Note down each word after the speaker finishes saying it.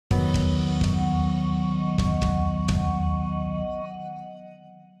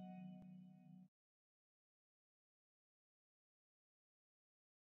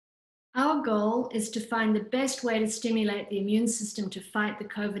Our goal is to find the best way to stimulate the immune system to fight the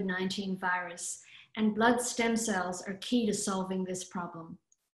COVID-19 virus, and blood stem cells are key to solving this problem.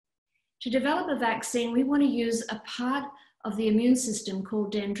 To develop a vaccine, we want to use a part of the immune system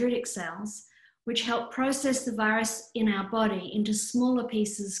called dendritic cells, which help process the virus in our body into smaller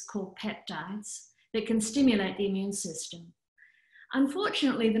pieces called peptides that can stimulate the immune system.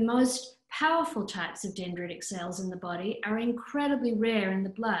 Unfortunately, the most powerful types of dendritic cells in the body are incredibly rare in the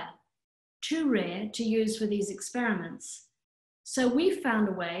blood, too rare to use for these experiments. So we found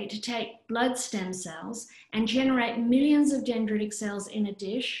a way to take blood stem cells and generate millions of dendritic cells in a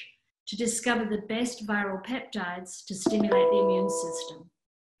dish to discover the best viral peptides to stimulate the immune system.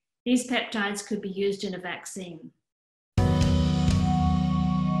 These peptides could be used in a vaccine.